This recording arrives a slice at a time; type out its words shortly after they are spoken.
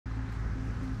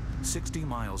60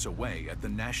 miles away at the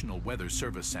National Weather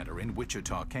Service Center in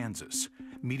Wichita, Kansas,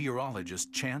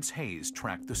 meteorologist Chance Hayes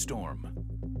tracked the storm.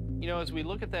 You know, as we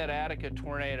look at that Attica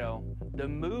tornado, the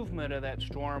movement of that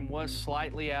storm was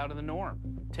slightly out of the norm.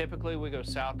 Typically, we go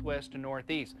southwest to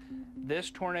northeast. This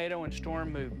tornado and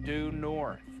storm moved due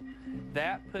north.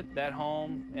 That put that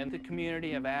home and the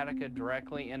community of Attica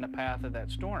directly in the path of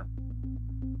that storm.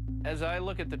 As I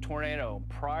look at the tornado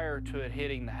prior to it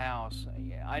hitting the house,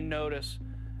 I notice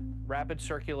rapid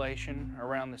circulation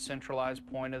around the centralized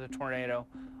point of the tornado,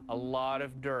 a lot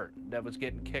of dirt that was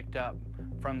getting kicked up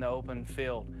from the open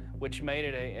field, which made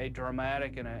it a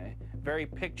dramatic and a very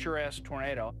picturesque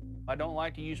tornado. I don't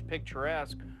like to use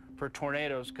picturesque for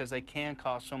tornadoes because they can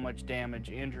cause so much damage,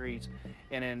 injuries,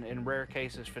 and in rare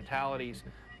cases, fatalities.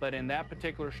 But in that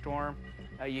particular storm,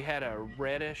 you had a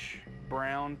reddish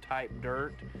brown type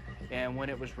dirt, and when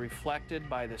it was reflected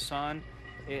by the sun,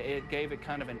 it gave it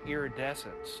kind of an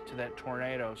iridescence to that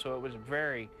tornado, so it was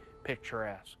very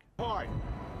picturesque. Hi.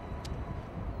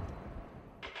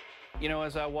 You know,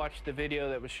 as I watched the video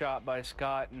that was shot by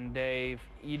Scott and Dave,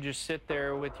 you just sit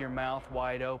there with your mouth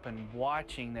wide open,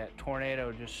 watching that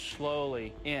tornado just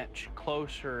slowly inch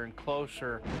closer and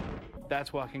closer.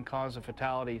 That's what can cause the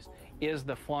fatalities, is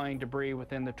the flying debris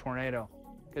within the tornado.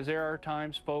 Because there are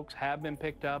times folks have been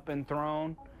picked up and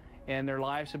thrown, and their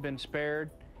lives have been spared.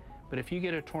 But if you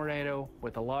get a tornado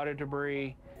with a lot of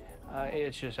debris,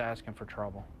 it's just asking for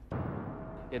trouble.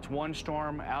 It's one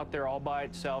storm out there all by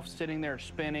itself, sitting there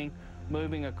spinning,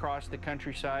 moving across the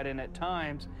countryside, and at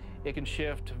times it can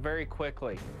shift very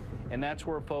quickly. And that's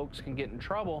where folks can get in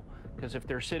trouble, because if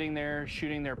they're sitting there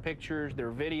shooting their pictures,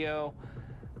 their video,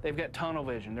 they've got tunnel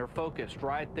vision. They're focused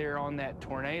right there on that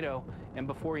tornado, and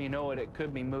before you know it, it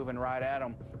could be moving right at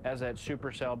them as that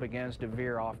supercell begins to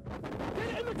veer off.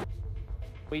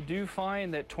 We do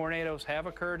find that tornadoes have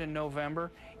occurred in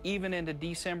November. Even into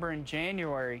December and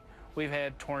January, we've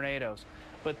had tornadoes.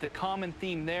 But the common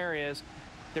theme there is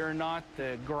they're not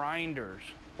the grinders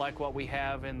like what we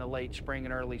have in the late spring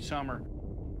and early summer,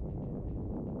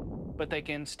 but they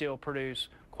can still produce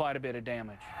quite a bit of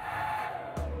damage.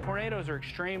 Tornadoes are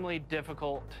extremely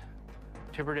difficult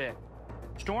to predict.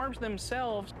 Storms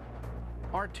themselves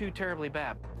aren't too terribly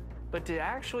bad, but to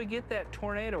actually get that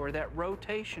tornado or that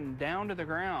rotation down to the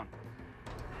ground,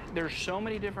 there's so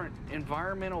many different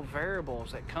environmental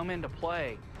variables that come into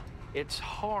play. It's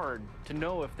hard to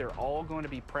know if they're all going to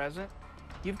be present.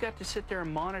 You've got to sit there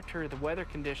and monitor the weather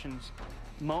conditions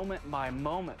moment by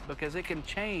moment, because it can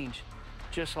change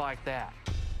just like that.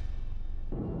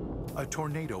 A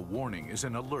tornado warning is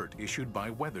an alert issued by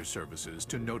weather services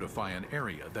to notify an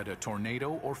area that a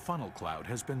tornado or funnel cloud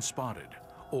has been spotted,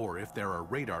 or if there are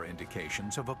radar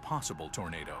indications of a possible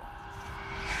tornado.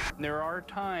 There are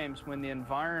times when the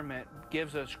environment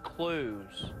gives us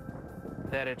clues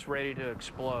that it's ready to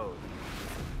explode.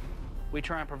 We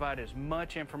try and provide as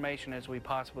much information as we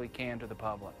possibly can to the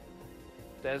public.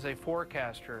 As a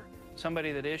forecaster,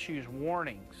 somebody that issues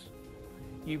warnings,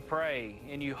 you pray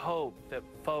and you hope that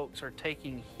folks are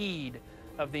taking heed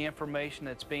of the information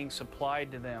that's being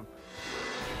supplied to them.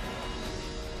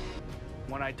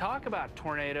 When I talk about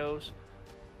tornadoes,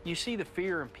 you see the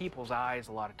fear in people's eyes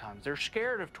a lot of times. They're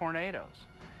scared of tornadoes.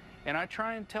 And I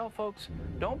try and tell folks,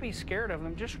 don't be scared of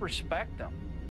them, just respect them.